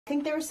I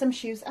think there were some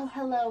shoes. Oh,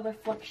 hello,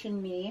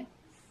 reflection me.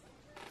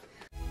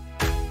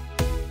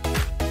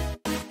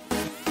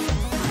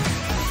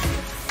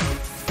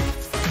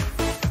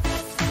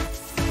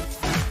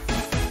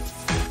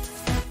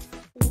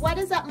 What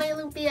is up, my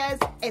Lumpias?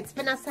 It's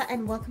Vanessa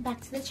and welcome back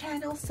to the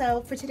channel.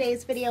 So for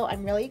today's video,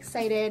 I'm really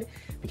excited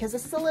because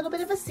this is a little bit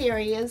of a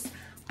series,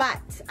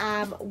 but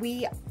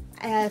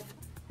if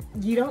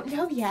you don't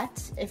know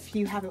yet, if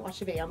you haven't watched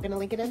the video, I'm gonna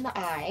link it in the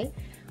eye,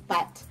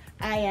 but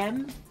I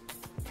am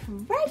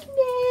pregnant.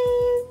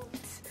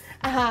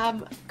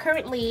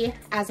 Currently,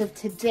 as of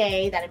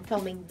today that I'm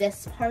filming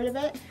this part of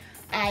it,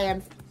 I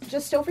am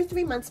just over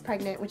 3 months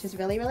pregnant, which is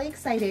really, really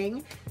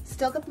exciting.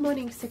 Still got the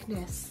morning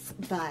sickness,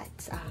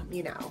 but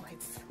you know,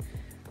 it's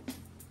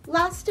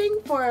lasting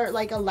for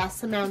like a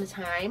less amount of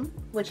time,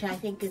 which I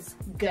think is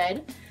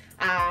good.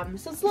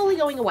 So slowly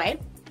going away.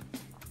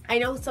 I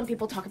know some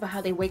people talk about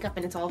how they wake up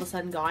and it's all of a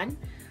sudden gone.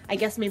 I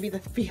guess maybe the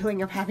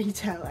feeling of having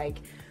to like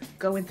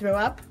go and throw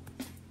up.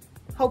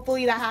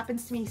 Hopefully that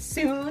happens to me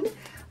soon.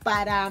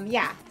 But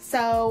yeah,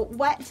 so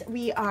what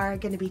we are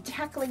going to be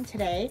tackling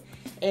today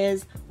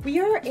is we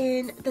are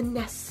in the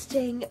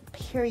nesting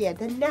period,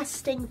 the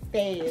nesting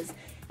phase.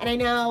 And I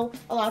know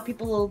a lot of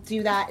people will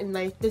do that in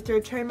like the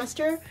 3rd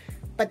trimester,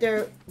 but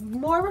they're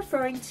more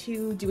referring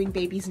to doing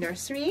baby's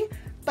nursery.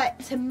 But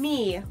to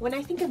me, when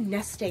I think of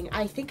nesting,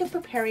 I think of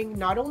preparing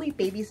not only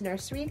baby's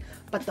nursery,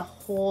 but the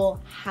whole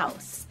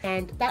house.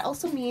 And that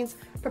also means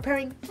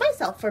preparing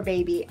myself for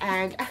baby.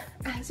 And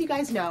as you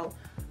guys know,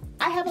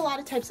 I have a lot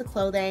of types of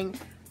clothing,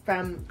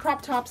 from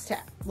crop tops to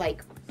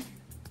like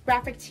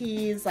graphic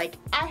tees. Like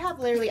I have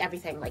literally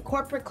everything, like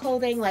corporate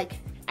clothing, like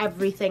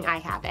everything, I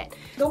have it.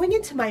 Going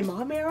into my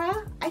mom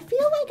era, I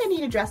feel like I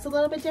need to dress a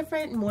little bit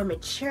different, more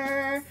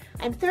mature.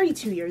 I'm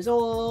 32 years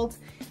old.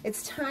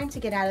 It's time to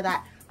get out of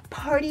that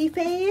party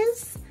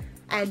phase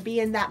and be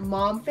in that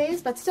mom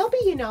phase, but still be,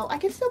 you know, I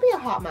can still be a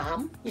hot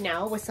mom, you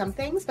know, with some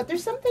things, but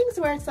there's some things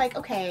where it's like,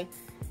 okay,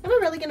 am I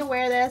really gonna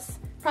wear this?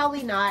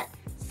 Probably not.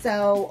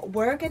 So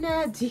we're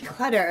gonna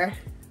declutter.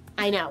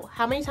 I know,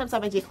 how many times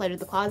have I decluttered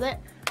the closet?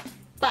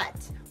 But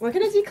we're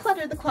gonna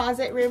declutter the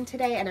closet room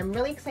today, and I'm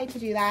really excited to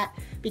do that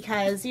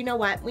because you know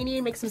what? We need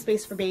to make some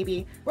space for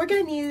baby. We're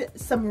gonna need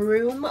some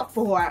room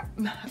for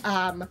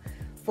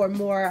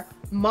more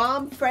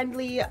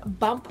mom-friendly,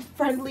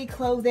 bump-friendly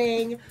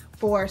clothing,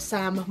 for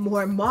some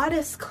more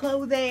modest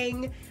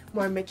clothing,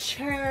 more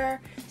mature.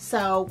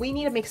 So we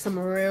need to make some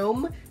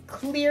room,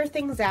 clear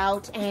things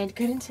out, and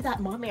get into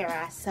that mom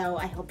era. So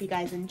I hope you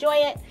guys enjoy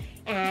it.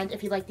 And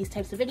if you like these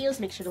types of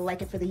videos, make sure to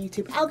like it for the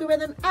YouTube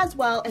algorithm, as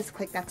well as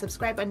click that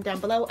subscribe button down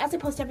below, as I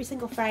post every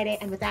single Friday.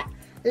 And with that,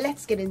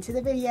 let's get into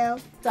the video.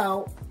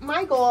 So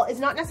my goal is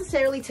not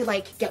necessarily to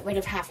like get rid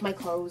of half my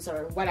clothes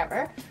or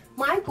whatever.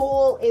 My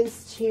goal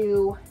is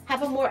to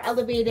have a more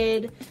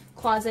elevated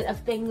closet of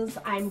things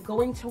I'm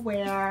going to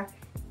wear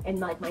in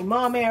like my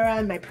mom era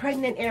and my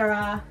pregnant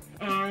era,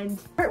 and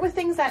start with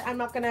things that I'm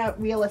not gonna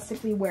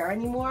realistically wear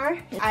anymore.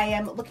 I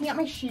am looking at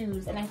my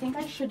shoes and I think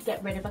I should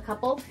get rid of a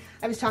couple.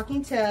 I was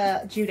talking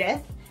to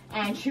Judith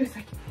and she was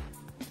like,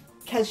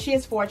 because she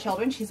has 4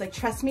 children, she's like,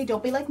 trust me,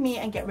 don't be like me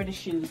and get rid of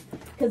shoes.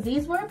 Because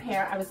these were a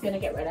pair I was gonna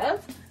get rid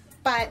of,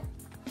 but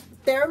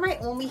they're my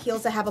only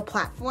heels that have a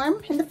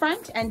platform in the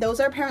front, and those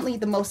are apparently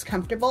the most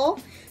comfortable.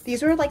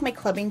 These were like my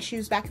clubbing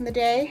shoes back in the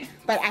day,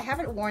 but I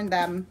haven't worn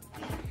them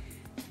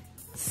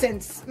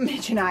since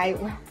Mitch and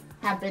I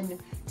have been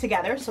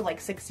together, so like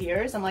 6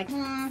 years. I'm like,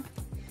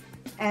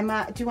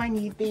 Emma, do I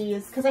need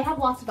these? Because I have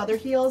lots of other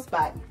heels,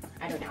 but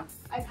I don't know.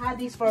 I've had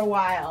these for a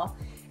while,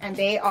 and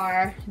they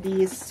are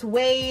these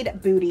suede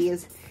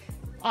booties.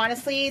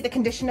 Honestly, the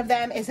condition of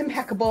them is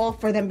impeccable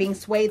for them being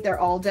suede. They're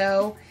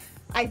Aldo.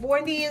 I've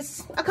worn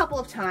these a couple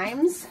of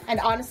times, and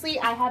honestly,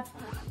 I have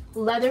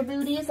leather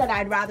booties that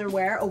I'd rather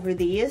wear over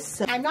these.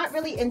 So I'm not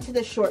really into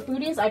the short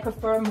booties. I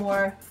prefer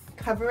more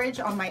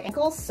coverage on my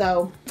ankles,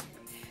 so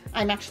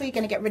I'm actually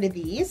gonna get rid of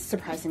these,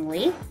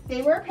 surprisingly.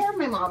 They were a pair of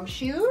my mom's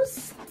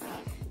shoes.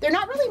 They're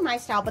not really my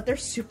style, but they're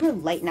super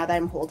light now that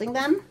I'm holding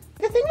them.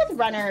 The thing with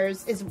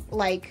runners is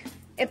like,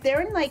 if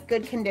they're in like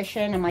good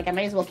condition, I'm like, I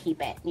might as well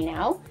keep it, you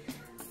know?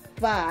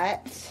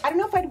 But I don't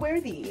know if I'd wear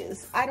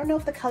these. I don't know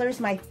if the color's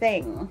my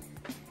thing.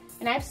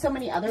 And I have so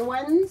many other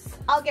ones.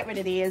 I'll get rid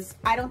of these.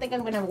 I don't think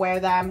I'm gonna wear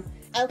them.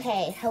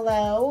 Okay,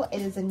 hello,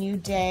 it is a new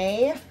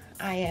day.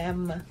 I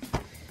am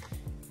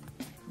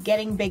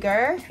getting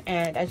bigger,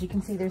 and as you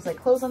can see, there's like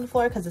clothes on the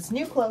floor because it's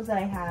new clothes that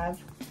I have.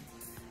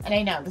 And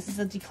I know this is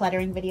a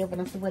decluttering video,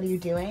 Vanessa, what are you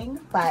doing?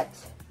 But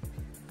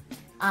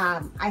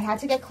I had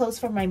to get clothes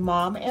from my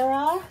mom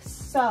era,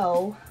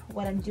 so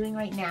what I'm doing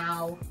right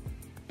now,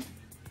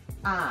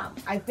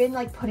 I've been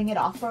like putting it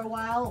off for a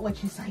while,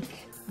 which is like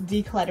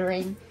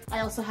decluttering. I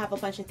also have a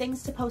bunch of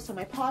things to post on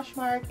my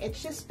Poshmark.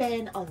 It's just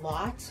been a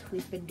lot.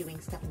 We've been doing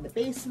stuff in the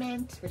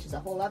basement, which is a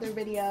whole other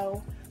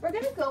video. we're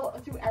gonna go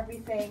through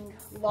everything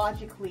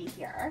logically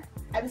here.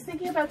 I was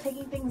thinking about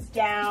taking things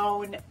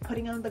down,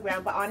 putting it on the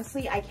ground, but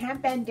honestly, I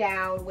can't bend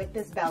down with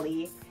this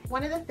belly.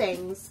 One of the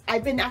things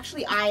I've been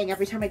actually eyeing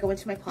every time I go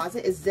into my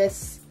closet is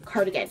this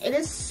cardigan. It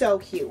is so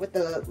cute with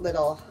the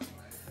little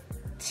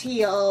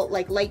teal,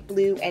 like light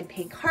blue and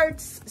pink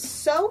hearts.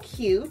 So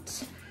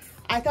cute.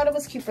 I thought it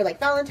was cute for like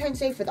Valentine's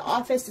Day, for the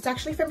office. It's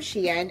actually from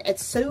Shein.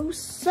 It's so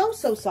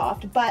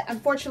soft, but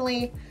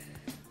unfortunately,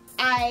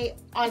 I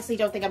honestly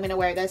don't think I'm gonna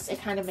wear this.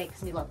 It kind of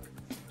makes me look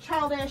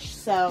childish,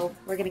 so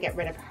we're gonna get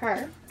rid of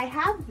her. I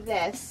have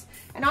this,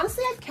 and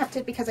honestly I've kept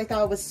it because I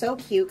thought it was so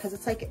cute, because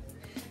it's like,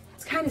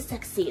 it's kind of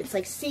sexy. It's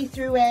like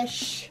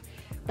see-through-ish,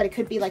 but it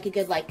could be like a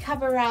good like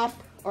cover-up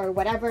or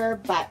whatever.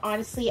 But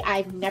honestly,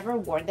 I've never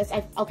worn this.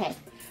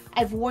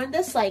 I've worn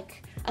this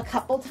like a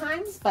couple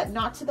times, but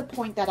not to the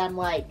point that I'm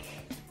like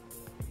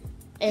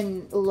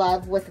in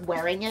love with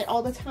wearing it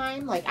all the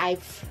time. Like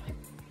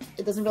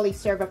it doesn't really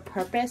serve a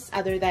purpose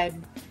other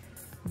than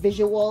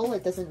visual.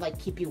 It doesn't like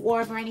keep you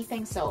warm or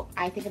anything, so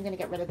I think I'm gonna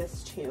get rid of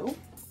this too.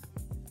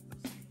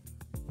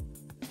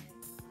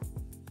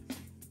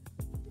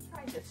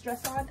 Try this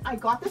dress on. I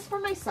got this for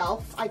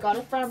myself. I got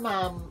it from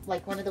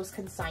like one of those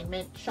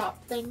consignment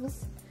shop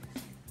things.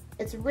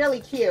 It's really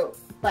cute,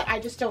 but I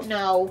just don't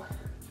know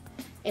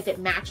if it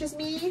matches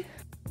me.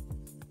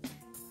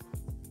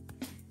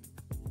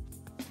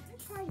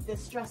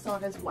 This dress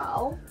on as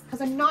well,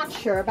 because I'm not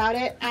sure about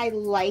it. I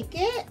like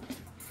it.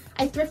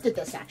 I thrifted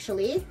this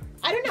actually.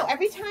 I don't know,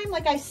 every time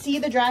like I see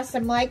the dress,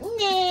 I'm like,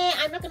 nah,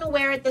 I'm not gonna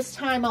wear it this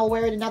time. I'll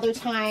wear it another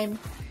time.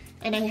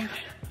 And I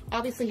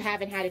obviously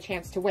haven't had a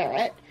chance to wear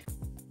it.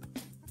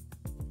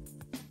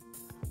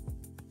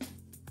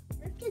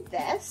 I thrifted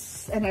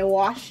this and I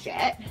washed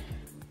it.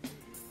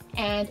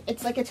 And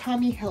it's like a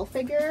Tommy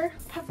Hilfiger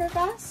puffer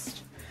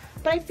vest.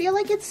 But I feel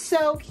like it's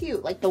so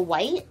cute, like the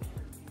white,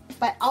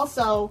 but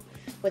also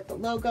with the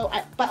logo.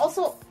 But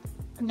also,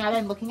 now that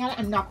I'm looking at it,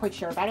 I'm not quite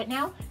sure about it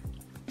now.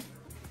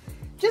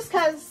 Just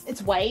because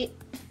it's white,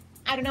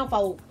 I don't know if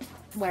I'll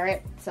wear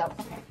it, so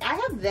okay. I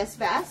have this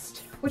vest,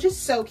 which is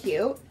so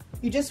cute.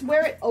 You just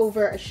wear it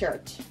over a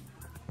shirt.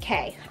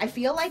 Okay, I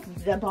feel like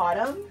the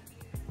bottom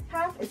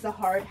half is the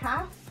hard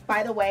half.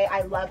 By the way,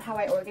 I love how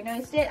I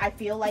organized it. I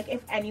feel like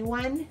if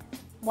anyone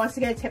wants to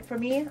get a tip from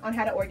me on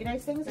how to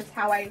organize things, it's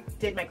how I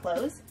did my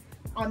clothes.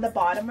 On the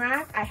bottom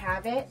rack, I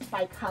have it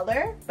by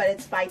color, but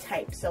it's by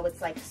type. So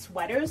it's like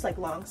sweaters, like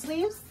long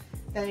sleeves,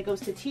 then it goes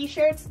to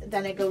t-shirts,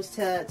 then it goes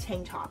to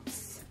tank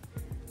tops.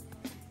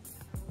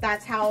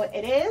 That's how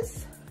it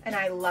is, and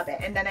I love it.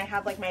 And then I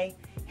have like my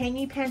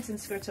hanging pants and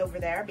skirts over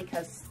there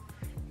because,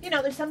 you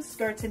know, there's some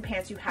skirts and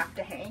pants you have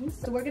to hang.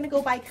 So we're gonna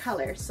go by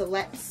color, so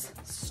let's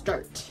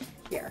start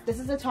here. This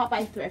is a top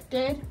I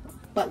thrifted,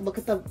 but look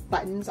at the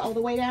buttons all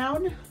the way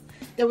down.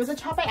 There was a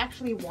top I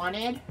actually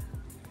wanted,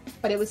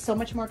 but it was so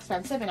much more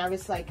expensive, and I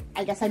was like,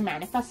 I guess I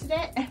manifested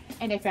it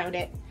and I found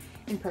it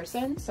in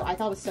person, so I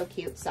thought it was so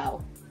cute,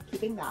 so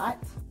keeping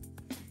that.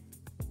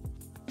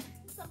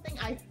 Something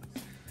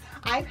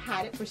I've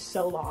had it for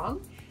so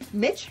long.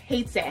 Mitch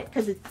hates it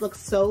because it looks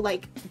so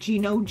like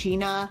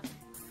Gina-esque,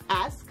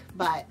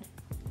 but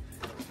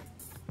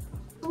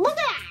look at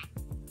that!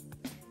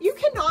 You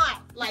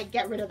cannot like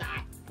get rid of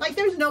that. Like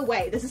there's no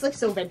way. This is like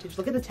so vintage.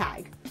 Look at the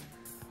tag.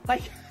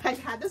 Like I've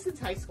had this since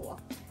high school.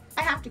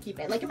 I have to keep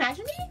it. Like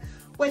imagine me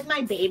with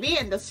my baby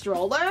in the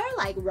stroller,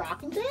 like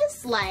rocking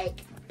this,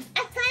 like,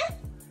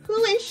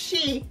 who is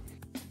she?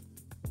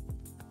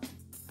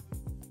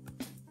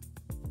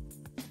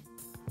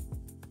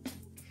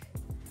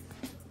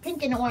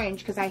 Pink and orange,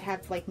 because I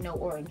have like no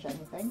orange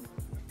anything.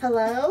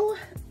 Hello,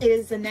 it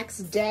is the next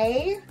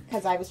day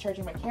because I was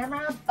charging my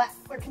camera, but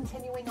we're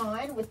continuing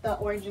on with the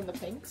orange and the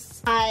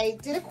pinks. I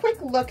did a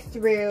quick look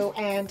through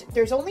and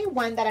there's only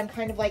one that I'm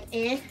kind of like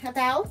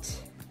about,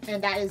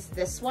 and that is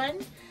this one.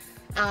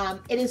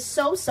 It is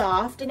so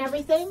soft and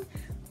everything,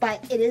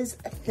 but it is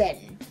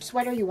thin.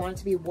 Sweater, you want it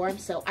to be warm,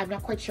 so I'm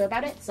not quite sure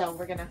about it, so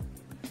we're gonna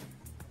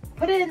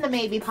put it in the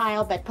maybe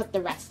pile, but put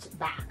the rest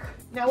back.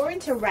 Now we're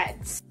into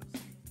reds.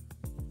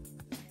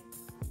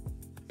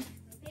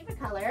 My favorite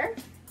color,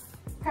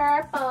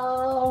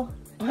 purple.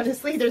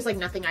 Honestly, there's like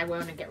nothing I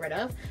want to get rid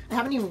of. I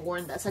haven't even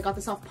worn this. I got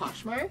this off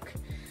Poshmark.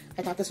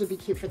 I thought this would be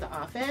cute for the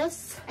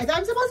office. I thought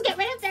I'm supposed to get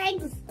rid of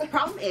things. The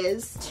problem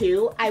is,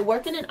 too, I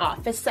work in an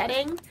office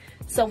setting.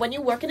 So when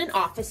you work in an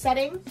office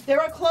setting, there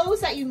are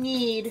clothes that you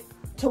need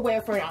to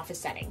wear for an office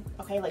setting.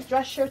 Okay, like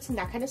dress shirts and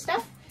that kind of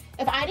stuff.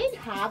 If I didn't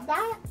have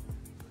that,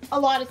 a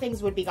lot of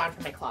things would be gone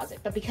from my closet.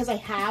 But because I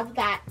have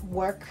that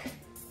work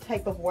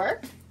type of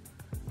work,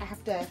 I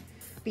have to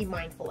be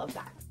mindful of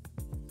that.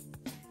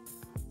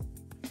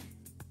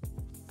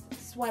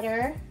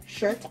 Sweater,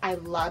 shirt, I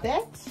love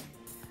it.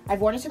 I've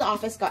worn it to the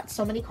office, got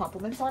so many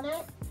compliments on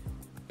it.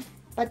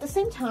 But at the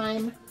same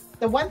time,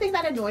 the one thing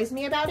that annoys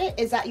me about it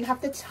is that you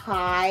have to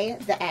tie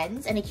the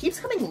ends and it keeps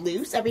coming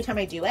loose every time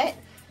I do it.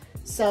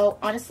 So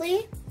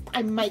honestly,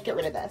 I might get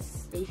rid of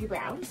this. Beigey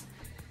browns.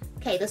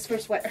 Okay, this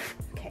first sweater.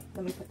 Okay,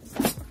 let me put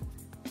this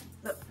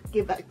up.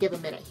 Give a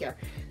minute here.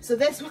 So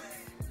this one.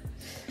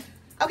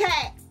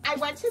 Okay, I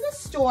went to the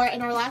store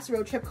in our last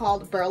road trip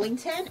called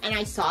Burlington, and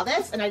I saw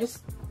this, and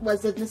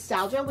the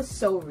nostalgia was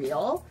so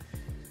real.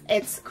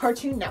 It's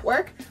Cartoon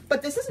Network,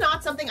 but this is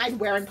not something I'd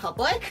wear in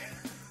public.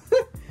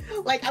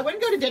 Like, I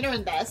wouldn't go to dinner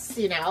in this,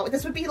 you know.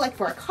 This would be like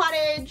for a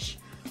cottage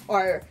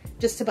or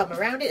just to bum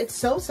around it. It's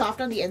so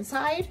soft on the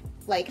inside.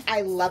 Like,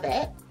 I love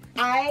it.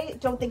 I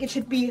don't think it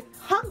should be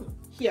hung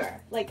here.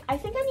 Like, I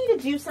think I need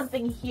to do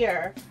something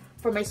here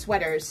for my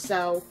sweaters.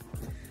 So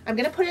I'm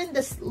gonna put it in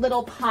this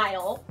little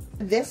pile.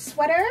 This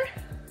sweater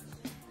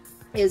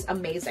is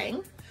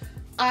amazing.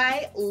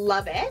 I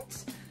love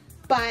it,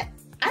 but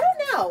I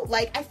don't know.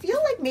 Like, I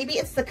feel like maybe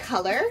it's the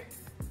color.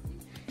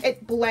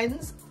 It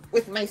blends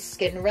with my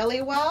skin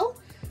really well.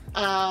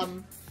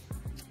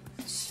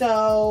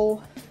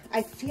 So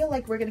I feel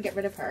like we're gonna get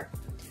rid of her.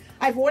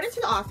 I've worn it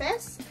to the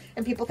office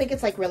and people think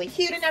it's like really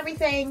cute and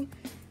everything,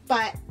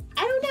 but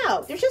I don't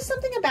know. There's just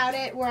something about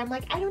it where I'm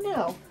like, I don't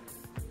know.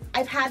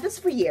 I've had this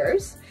for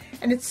years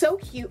and it's so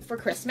cute for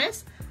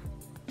Christmas,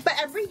 but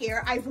every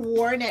year I've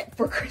worn it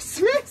for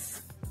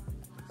Christmas.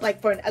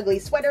 Like for an ugly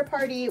sweater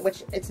party,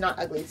 which it's not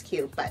ugly, it's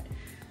cute, but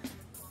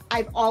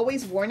I've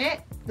always worn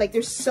it. Like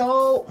there's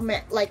so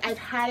many, like I've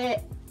had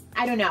it,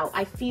 I don't know.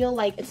 I feel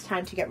like it's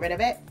time to get rid of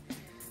it.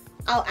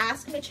 I'll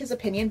ask Mitch his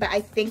opinion, but I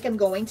think I'm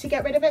going to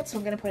get rid of it. So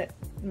I'm going to put it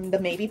in the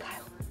maybe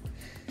pile.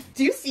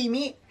 Do you see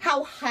me?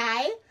 How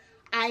high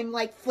I'm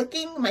like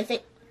flicking my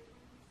face.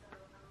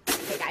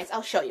 Okay guys,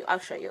 I'll show you.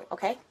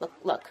 Okay,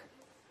 look.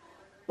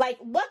 Like,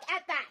 look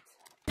at that.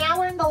 Now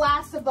we're in the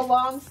last of the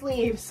long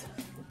sleeves.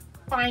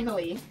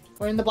 Finally,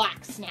 we're in the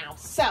blacks now.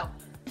 So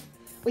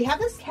we have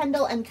this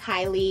Kendall and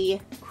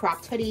Kylie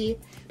cropped hoodie.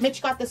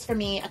 Mitch got this for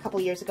me a couple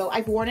years ago.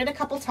 I've worn it a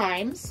couple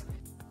times.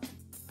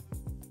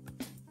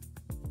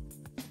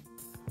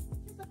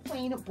 This is a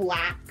plain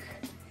black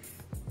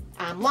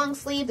long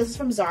sleeve. This is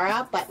from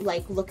Zara, but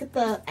like, look at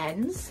the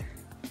ends.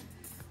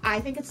 I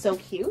think it's so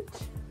cute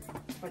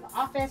for the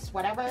office,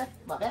 whatever.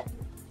 Love it.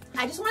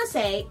 I just want to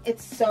say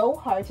it's so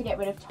hard to get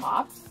rid of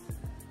tops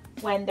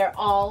when they're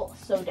all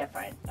so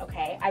different,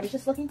 okay? I was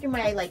just looking through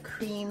my like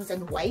creams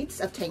and whites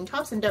of tank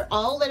tops and they're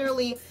all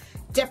literally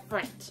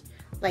different.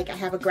 Like I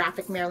have a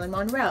graphic Marilyn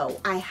Monroe.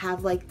 I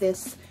have like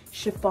this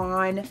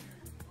chiffon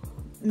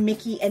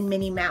Mickey and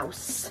Minnie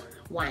Mouse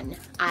one.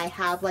 I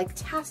have like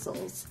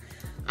tassels.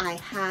 I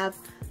have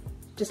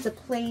just a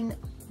plain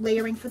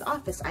layering for the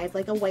office. I have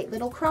like a white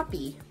little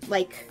croppy.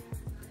 Like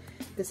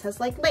this has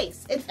like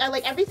lace. It's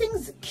like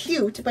everything's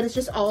cute, but it's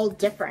just all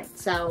different.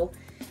 So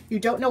you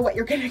don't know what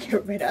you're gonna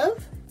get rid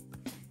of.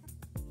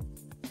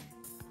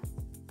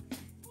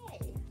 Hey,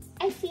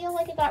 I feel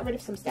like I got rid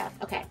of some stuff.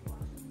 Okay.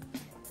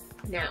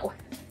 Now,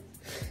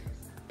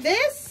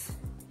 this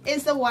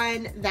is the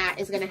one that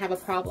is gonna have a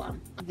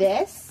problem.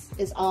 This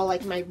is all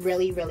like my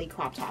really, really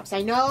crop tops.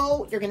 I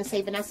know you're gonna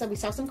say, Vanessa, we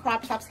saw some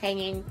crop tops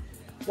hanging.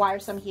 Why are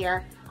some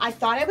here? I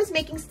thought I was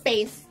making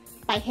space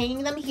by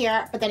hanging them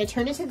here, but then it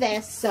turned into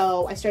this,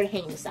 so I started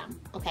hanging some.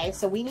 Okay,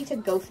 so we need to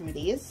go through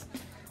these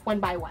one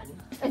by one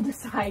and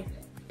decide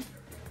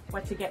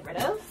what to get rid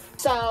of.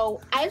 So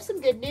I have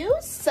some good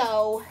news.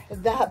 So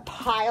the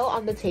pile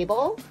on the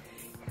table,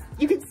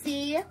 you can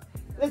see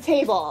the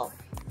table,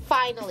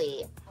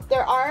 finally.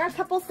 There are a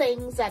couple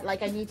things that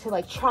like I need to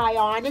like try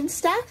on and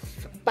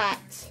stuff,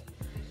 but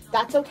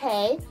that's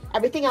okay.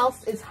 Everything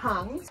else is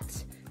hung.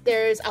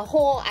 There's a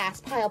whole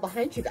ass pile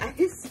behind you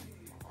guys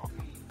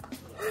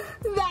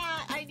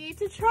that I need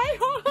to try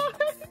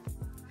on.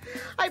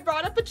 I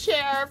brought up a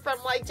chair from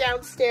like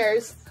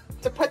downstairs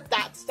to put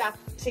that stuff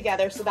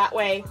together so that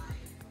way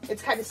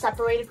it's kind of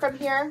separated from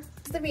here.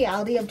 It's the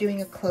reality of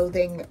doing a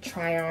clothing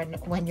try on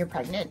when you're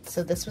pregnant.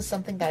 So this was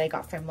something that I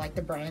got from like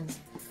the Brands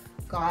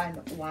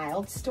Gone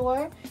Wild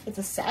store. It's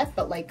a set,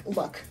 but like,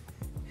 look,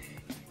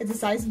 it's a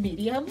size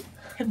medium.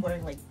 I'm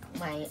wearing like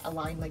my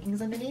Align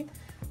leggings underneath,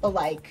 but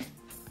like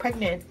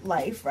pregnant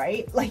life,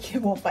 right? Like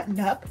it won't button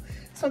up.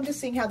 So I'm just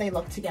seeing how they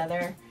look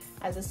together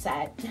as a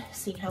set,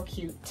 seeing how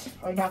cute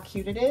or not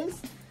cute it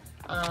is.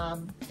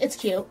 It's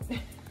cute.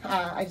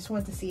 I just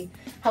wanted to see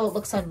how it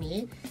looks on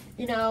me.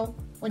 You know,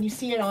 when you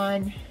see it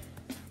on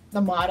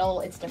the model,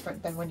 it's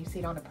different than when you see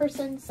it on a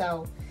person.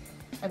 So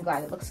I'm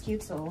glad it looks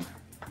cute. So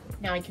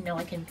now I know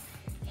I can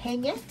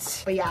hang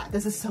it. But yeah,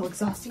 this is so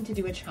exhausting to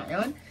do a try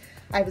on.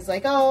 I was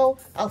like, oh,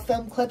 I'll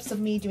film clips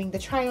of me doing the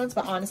try-ons,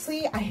 but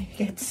honestly, I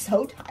get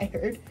so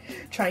tired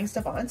trying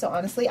stuff on. So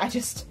honestly, I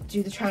just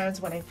do the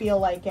try-ons when I feel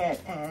like it.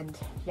 And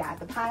yeah,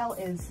 the pile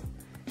is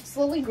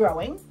slowly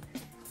growing.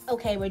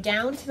 Okay, we're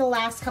down to the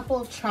last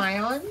couple of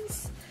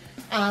try-ons.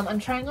 I'm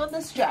trying on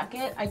this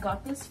jacket. I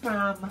got this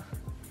from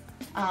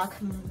a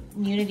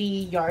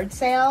community yard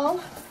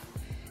sale,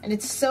 and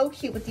it's so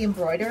cute with the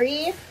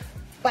embroidery,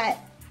 but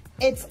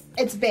it's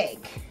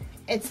big.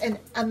 It's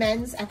a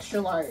men's extra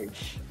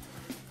large.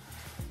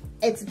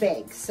 It's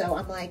big, so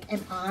I'm like,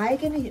 am I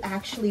gonna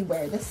actually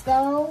wear this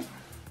though?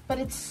 But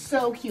it's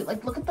so cute.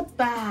 Like, look at the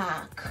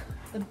back.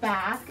 The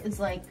back is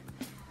like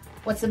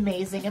what's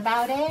amazing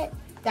about it,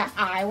 that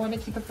I want to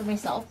keep it for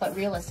myself, but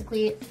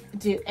realistically,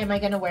 am I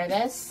gonna wear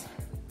this?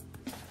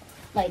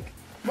 Like,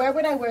 where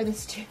would I wear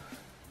this to?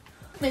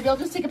 Maybe I'll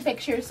just take a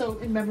picture so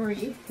in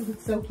memory because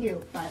it's so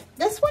cute. But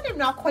this one I'm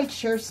not quite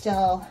sure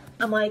still.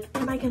 I'm like,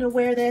 am I gonna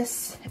wear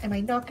this? Am I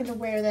not gonna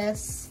wear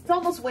this? It's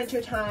almost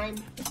winter time.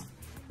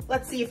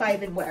 Let's see if I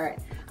even wear it.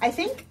 I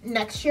think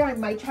next year I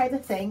might try the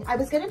thing. I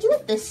was gonna do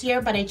it this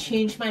year, but I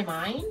changed my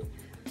mind,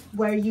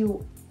 where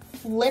you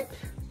flip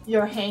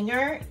your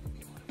hanger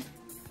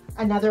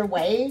another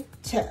way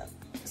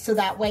so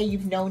that way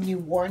you've known you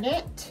worn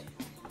it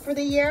for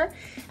the year,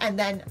 and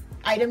then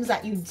items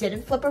that you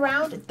didn't flip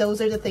around,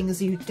 those are the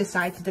things you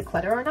decide to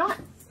declutter or not.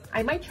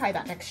 I might try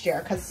that next year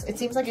because it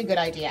seems like a good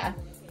idea.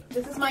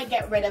 This is my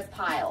get rid of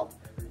pile.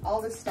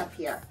 All this stuff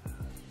here.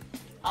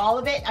 All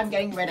of it I'm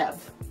getting rid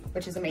of,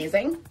 which is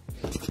amazing.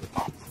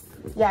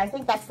 Yeah, I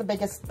think that's the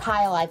biggest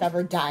pile I've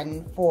ever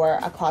done for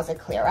a closet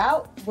clear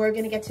out. We're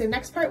gonna get to the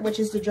next part, which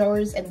is the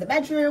drawers in the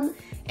bedroom.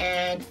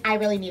 And I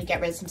really need to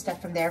get rid of some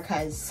stuff from there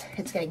because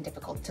it's getting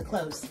difficult to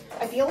close.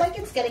 I feel like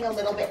it's getting a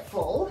little bit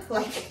full.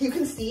 Like you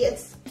can see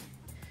it's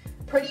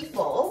pretty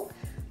full.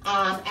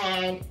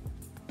 And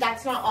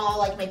that's not all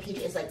like my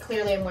PJs. Like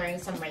clearly I'm wearing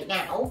some right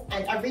now.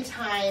 And every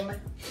time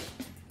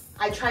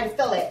I try to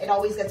fill it, it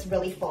always gets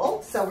really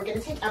full. So we're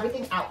gonna take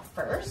everything out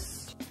first.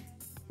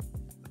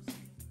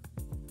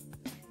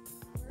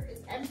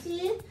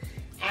 Empty,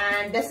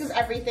 and this is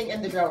everything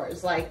in the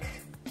drawers. Like,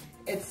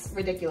 it's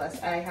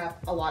ridiculous. I have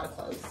a lot of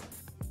clothes.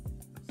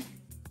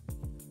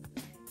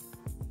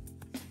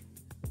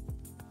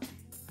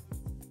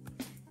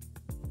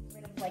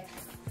 Like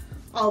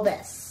all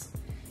this,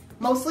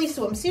 mostly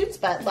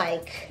swimsuits, but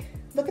like,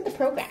 look at the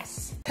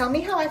progress. Tell me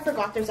how I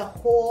forgot there's a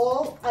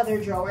whole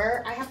other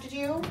drawer I have to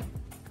do.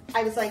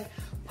 I was like,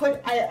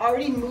 I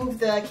already moved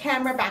the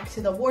camera back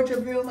to the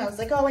wardrobe room. I was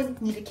like, oh, I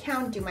need to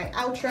count, do my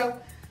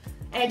outro.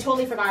 And I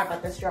totally forgot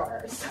about this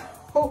drawer,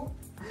 so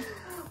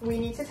we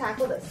need to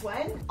tackle this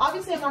one.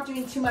 Obviously, I'm not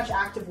doing too much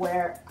active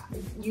wear,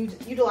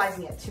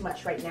 utilizing it too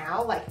much right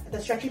now, like the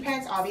stretchy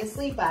pants,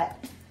 obviously, but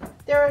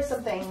there are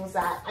some things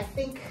that I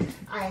think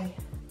I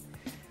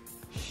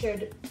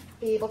should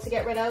be able to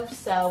get rid of,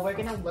 so we're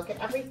gonna look at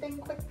everything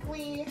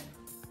quickly.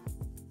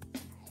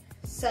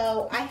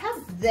 So I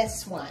have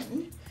this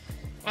one,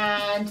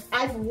 and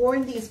I've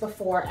worn these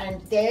before,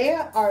 and they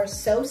are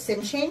so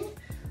cinching,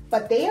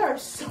 but they are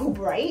so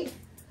bright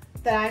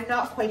that I'm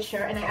not quite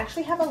sure. And I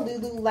actually have a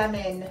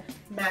Lululemon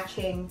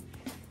matching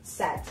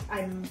set.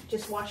 I'm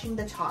just washing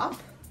the top,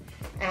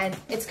 and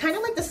it's kind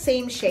of like the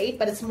same shade,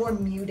 but it's more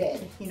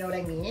muted, you know what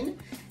I mean?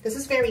 This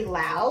is very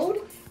loud,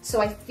 so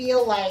I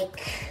feel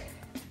like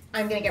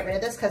I'm gonna get rid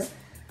of this because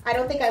I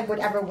don't think I would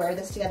ever wear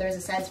this together. As I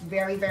said, it's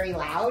very, very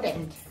loud,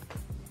 and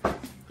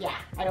yeah,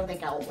 I don't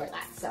think I'll wear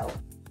that, so.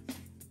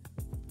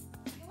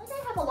 I feel like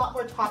I have a lot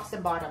more tops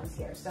than bottoms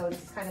here, so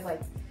it's kind of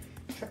like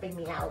tripping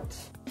me out.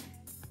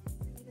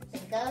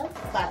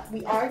 But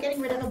we are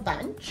getting rid of a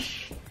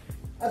bunch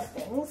of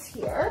things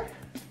here,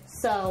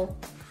 so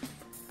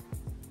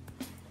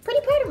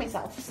pretty proud of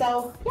myself.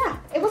 So yeah,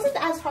 it wasn't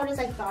as hard as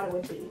I thought it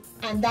would be.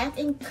 And that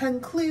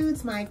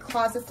concludes my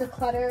closet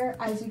declutter.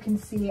 As you can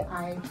see,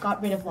 I got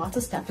rid of lots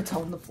of stuff. It's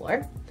all on the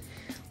floor.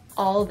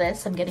 All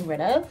this I'm getting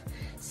rid of.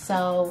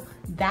 So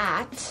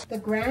that, the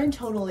grand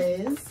total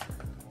is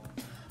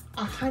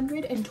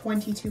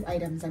 122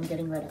 items I'm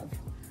getting rid of,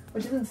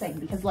 which is insane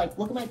because like,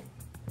 look at my,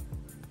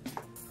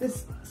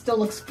 this still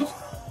looks full.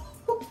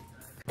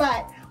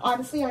 But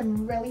honestly,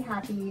 I'm really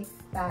happy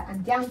that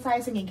I'm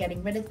downsizing and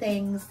getting rid of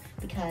things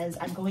because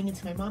I'm going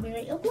into my mommy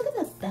area. Oh, look at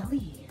the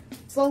belly.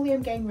 Slowly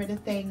I'm getting rid of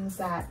things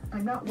that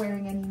I'm not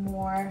wearing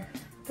anymore,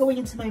 going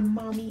into my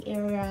mommy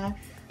era.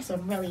 So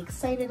I'm really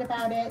excited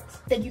about it.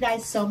 Thank you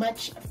guys so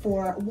much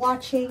for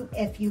watching.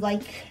 If you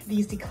like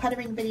these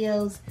decluttering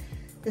videos,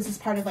 this is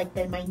part of like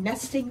my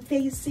nesting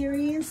phase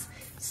series.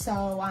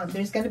 So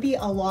there's gonna be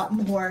a lot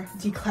more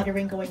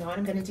decluttering going on.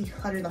 I'm gonna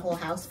declutter the whole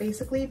house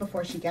basically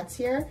before she gets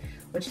here,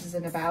 which is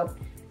in about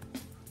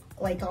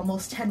like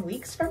almost 10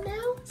 weeks from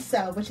now.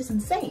 So, which is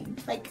insane.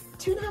 Like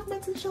 2.5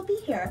 months and she'll be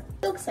here.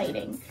 So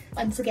exciting.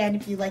 Once again,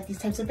 if you like these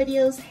types of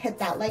videos, hit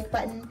that like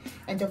button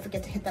and don't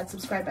forget to hit that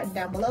subscribe button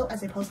down below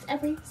as I post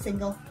every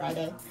single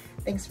Friday.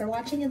 Thanks for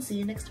watching and see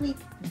you next week.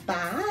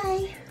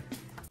 Bye.